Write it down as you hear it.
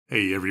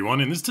Hey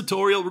everyone, in this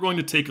tutorial we're going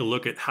to take a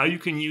look at how you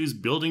can use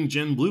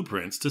BuildingGen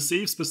blueprints to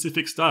save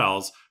specific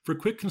styles for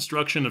quick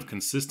construction of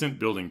consistent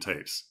building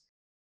types.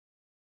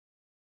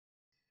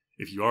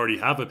 If you already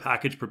have a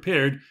package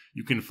prepared,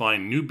 you can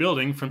find New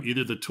Building from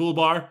either the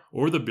toolbar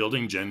or the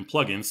BuildingGen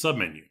Plug-in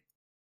submenu.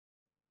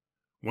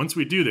 Once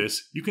we do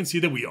this, you can see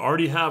that we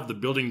already have the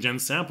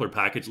BuildingGen sampler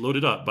package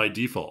loaded up by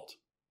default.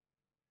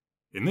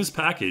 In this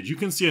package, you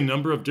can see a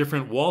number of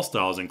different wall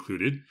styles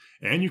included,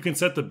 and you can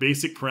set the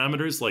basic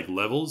parameters like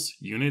levels,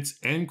 units,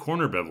 and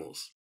corner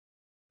bevels.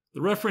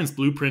 The reference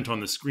blueprint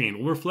on the screen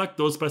will reflect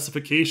those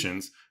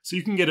specifications so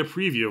you can get a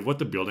preview of what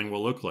the building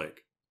will look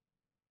like.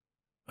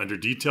 Under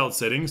Detailed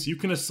Settings, you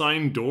can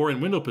assign door and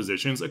window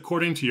positions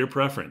according to your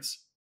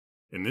preference.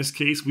 In this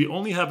case, we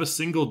only have a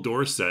single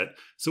door set,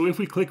 so if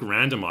we click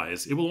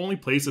Randomize, it will only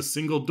place a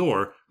single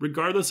door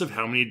regardless of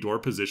how many door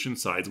position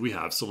sides we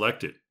have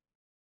selected.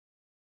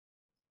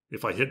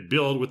 If I hit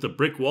Build with the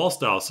brick wall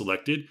style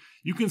selected,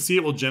 you can see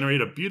it will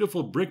generate a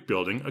beautiful brick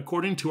building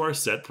according to our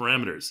set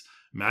parameters,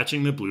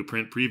 matching the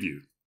blueprint preview.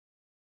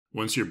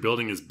 Once your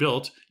building is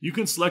built, you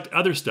can select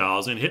other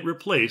styles and hit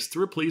Replace to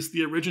replace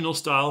the original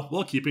style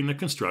while keeping the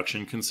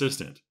construction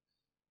consistent.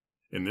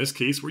 In this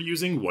case, we're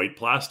using white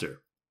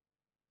plaster.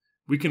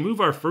 We can move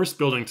our first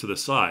building to the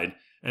side,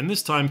 and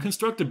this time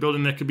construct a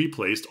building that could be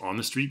placed on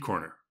the street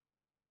corner.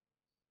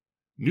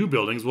 New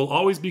buildings will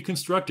always be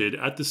constructed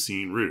at the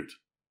scene root.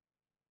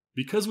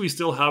 Because we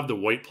still have the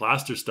white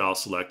plaster style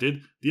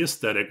selected, the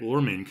aesthetic will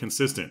remain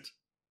consistent.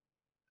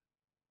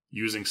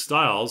 Using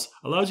styles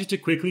allows you to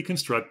quickly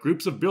construct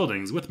groups of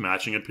buildings with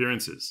matching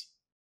appearances.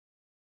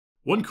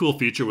 One cool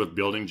feature with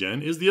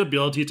BuildingGen is the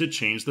ability to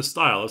change the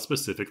style of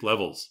specific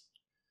levels.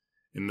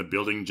 In the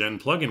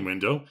BuildingGen plugin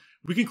window,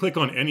 we can click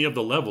on any of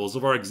the levels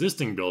of our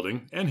existing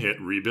building and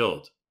hit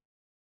Rebuild.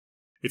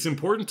 It's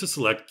important to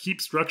select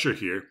Keep Structure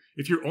here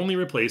if you're only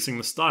replacing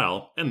the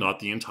style and not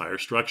the entire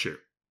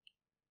structure.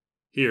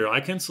 Here I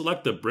can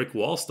select the brick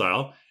wall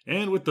style,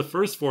 and with the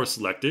first four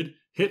selected,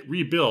 hit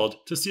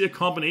Rebuild to see a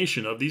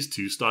combination of these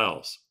two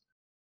styles.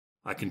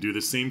 I can do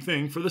the same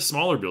thing for the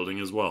smaller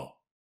building as well.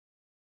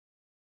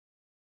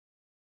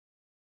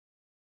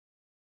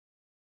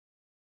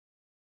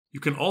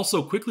 You can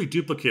also quickly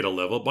duplicate a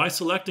level by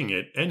selecting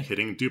it and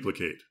hitting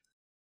Duplicate.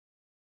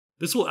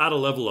 This will add a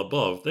level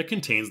above that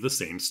contains the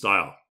same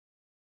style.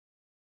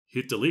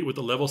 Hit Delete with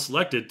the level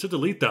selected to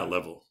delete that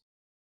level.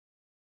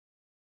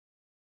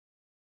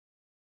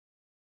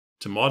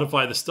 To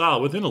modify the style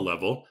within a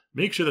level,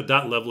 make sure that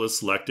that level is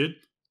selected,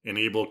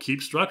 enable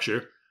Keep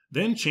Structure,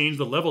 then change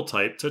the level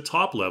type to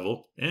Top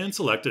Level and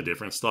select a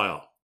different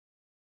style.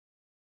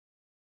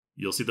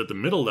 You'll see that the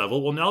middle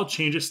level will now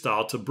change its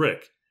style to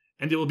brick,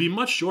 and it will be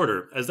much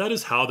shorter as that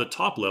is how the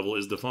top level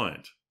is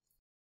defined.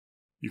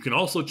 You can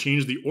also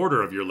change the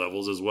order of your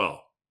levels as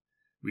well.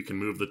 We can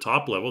move the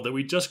top level that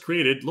we just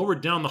created lower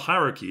down the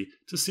hierarchy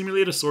to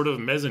simulate a sort of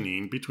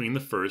mezzanine between the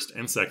first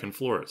and second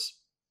floors.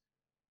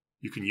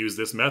 You can use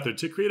this method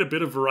to create a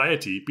bit of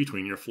variety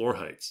between your floor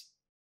heights.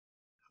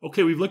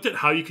 Okay, we've looked at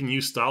how you can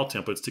use style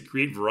templates to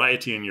create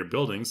variety in your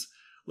buildings.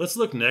 Let's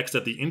look next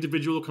at the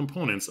individual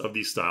components of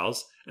these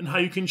styles and how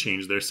you can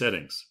change their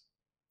settings.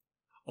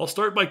 I'll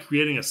start by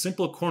creating a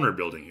simple corner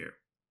building here.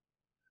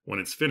 When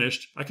it's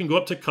finished, I can go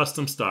up to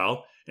Custom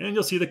Style, and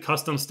you'll see the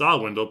Custom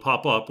Style window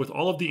pop up with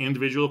all of the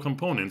individual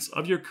components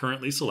of your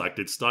currently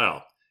selected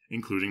style,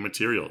 including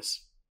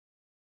materials.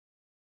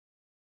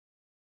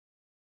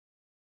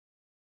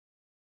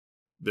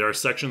 There are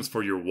sections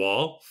for your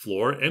wall,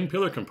 floor, and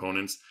pillar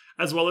components,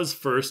 as well as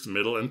first,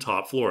 middle, and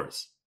top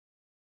floors.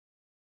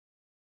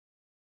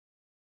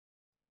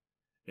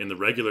 In the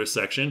regular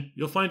section,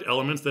 you'll find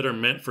elements that are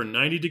meant for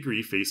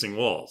 90-degree facing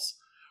walls,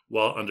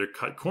 while under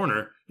Cut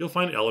Corner, you'll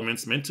find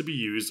elements meant to be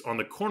used on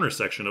the corner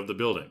section of the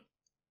building.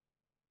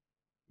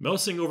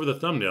 Mousing over the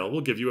thumbnail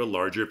will give you a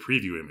larger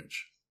preview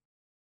image.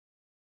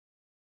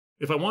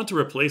 If I want to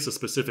replace a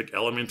specific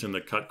element in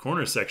the Cut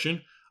Corner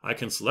section, I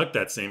can select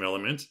that same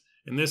element.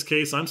 In this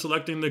case, I'm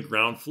selecting the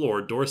ground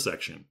floor door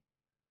section.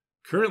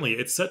 Currently,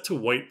 it's set to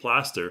white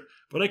plaster,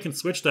 but I can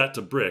switch that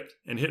to brick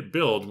and hit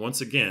Build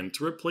once again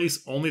to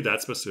replace only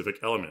that specific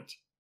element.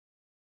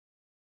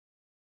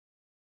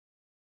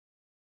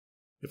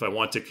 If I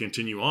want to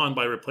continue on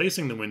by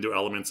replacing the window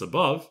elements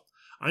above,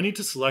 I need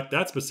to select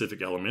that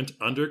specific element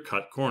under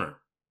Cut Corner.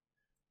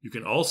 You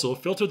can also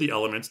filter the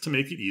elements to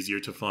make it easier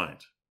to find.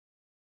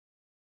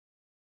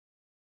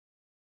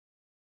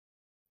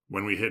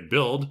 When we hit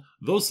Build,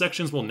 those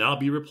sections will now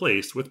be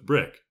replaced with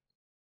brick.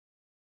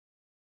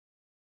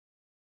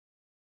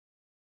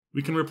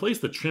 We can replace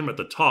the trim at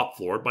the top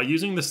floor by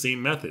using the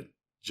same method,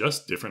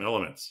 just different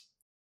elements.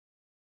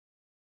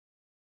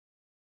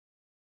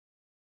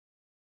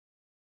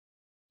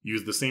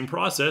 Use the same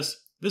process,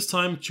 this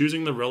time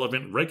choosing the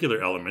relevant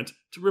regular element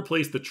to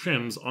replace the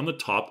trims on the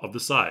top of the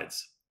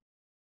sides.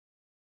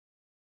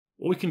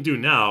 What we can do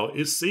now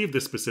is save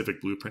this specific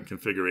blueprint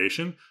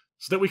configuration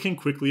so that we can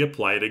quickly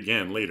apply it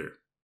again later.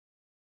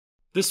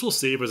 This will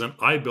save as an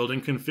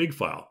iBuilding config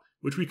file,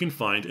 which we can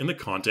find in the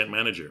Content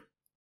Manager.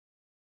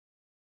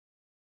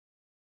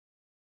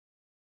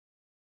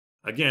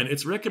 Again,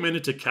 it's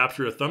recommended to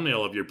capture a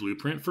thumbnail of your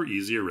blueprint for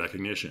easier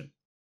recognition.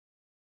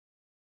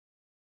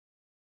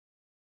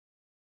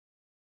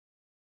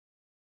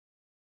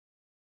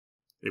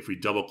 If we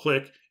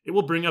double-click, it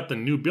will bring up the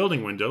new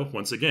building window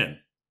once again.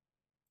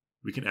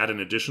 We can add an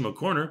additional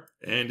corner,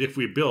 and if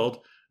we build,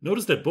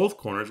 notice that both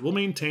corners will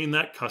maintain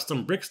that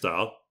custom brick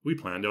style we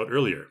planned out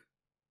earlier.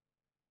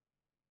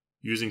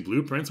 Using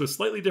blueprints with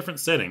slightly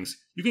different settings,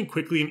 you can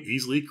quickly and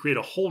easily create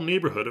a whole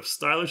neighborhood of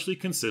stylishly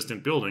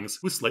consistent buildings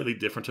with slightly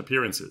different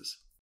appearances.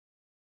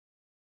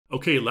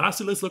 Okay,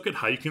 lastly, let's look at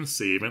how you can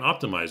save and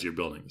optimize your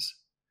buildings.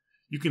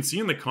 You can see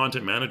in the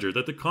Content Manager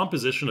that the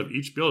composition of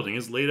each building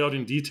is laid out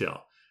in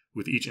detail,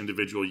 with each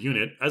individual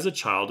unit as a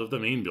child of the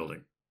main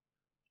building.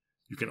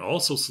 You can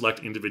also select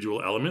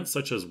individual elements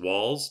such as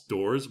walls,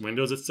 doors,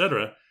 windows,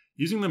 etc.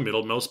 using the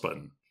middle mouse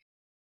button.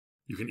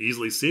 You can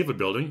easily save a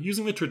building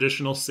using the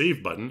traditional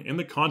Save button in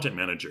the Content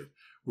Manager,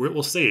 where it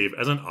will save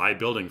as an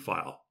iBuilding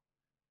file.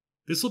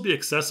 This will be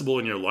accessible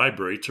in your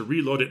library to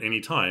reload at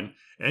any time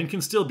and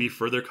can still be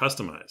further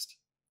customized.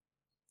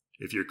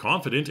 If you're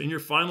confident in your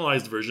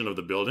finalized version of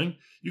the building,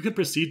 you can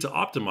proceed to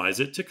optimize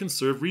it to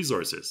conserve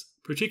resources,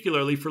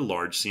 particularly for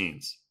large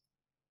scenes.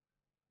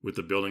 With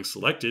the building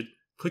selected,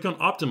 click on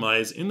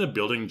Optimize in the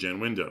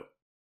BuildingGen window.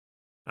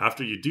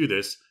 After you do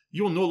this,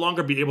 you will no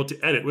longer be able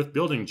to edit with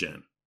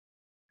BuildingGen,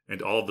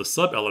 and all of the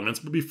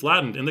sub-elements will be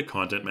flattened in the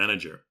Content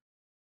Manager.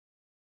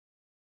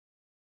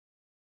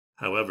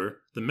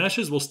 However, the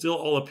meshes will still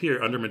all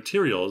appear under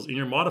Materials in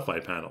your Modify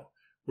panel,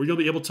 where you'll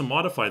be able to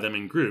modify them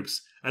in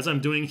groups, as I'm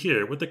doing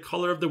here with the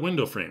color of the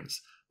window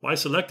frames, by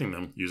selecting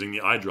them using the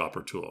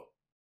eyedropper tool.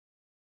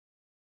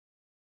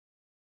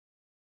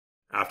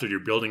 After your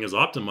building is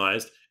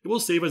optimized, it will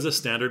save as a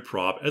standard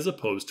prop as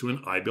opposed to an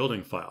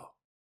iBuilding file.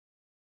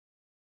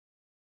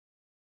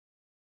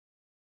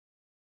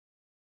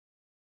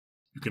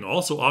 You can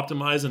also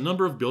optimize a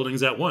number of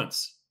buildings at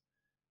once.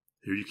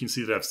 Here you can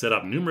see that I've set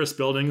up numerous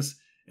buildings,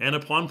 and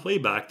upon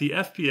playback the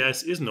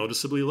FPS is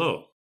noticeably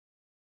low.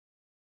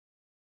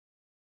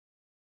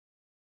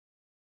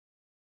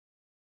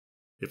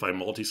 If I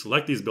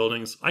multi-select these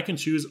buildings, I can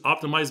choose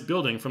Optimize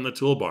Building from the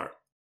toolbar.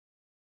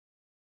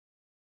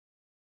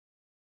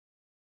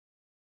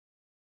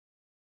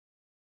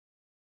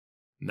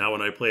 Now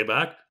when I play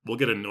back, we'll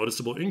get a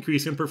noticeable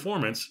increase in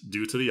performance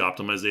due to the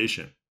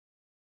optimization.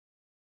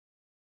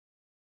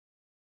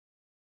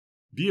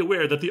 Be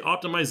aware that the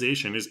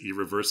optimization is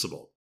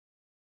irreversible.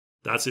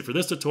 That's it for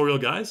this tutorial,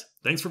 guys.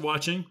 Thanks for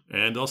watching,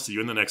 and I'll see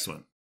you in the next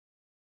one.